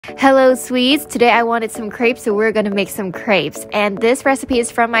Hello sweets, today I wanted some crepes, so we're gonna make some crepes, and this recipe is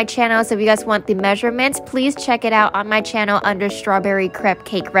from my channel, so if you guys want the measurements, please check it out on my channel under strawberry crepe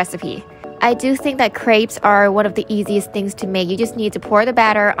cake recipe. I do think that crepes are one of the easiest things to make. You just need to pour the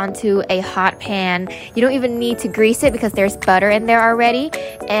batter onto a hot pan. You don't even need to grease it because there's butter in there already,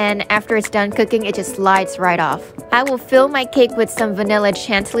 and after it's done cooking, it just slides right off. I will fill my cake with some vanilla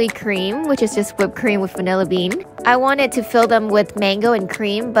chantilly cream, which is just whipped cream with vanilla bean. I wanted to fill them with mango and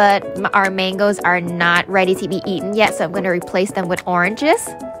cream, but our mangoes are not ready to be eaten yet, so I'm going to replace them with oranges.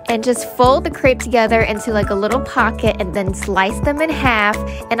 And just fold the crepe together into like a little pocket and then slice them in half,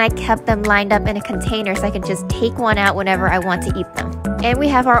 and I kept them lined up in a container so I can just take one out whenever I want to eat them. And we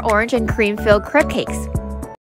have our orange and cream filled crepe cakes.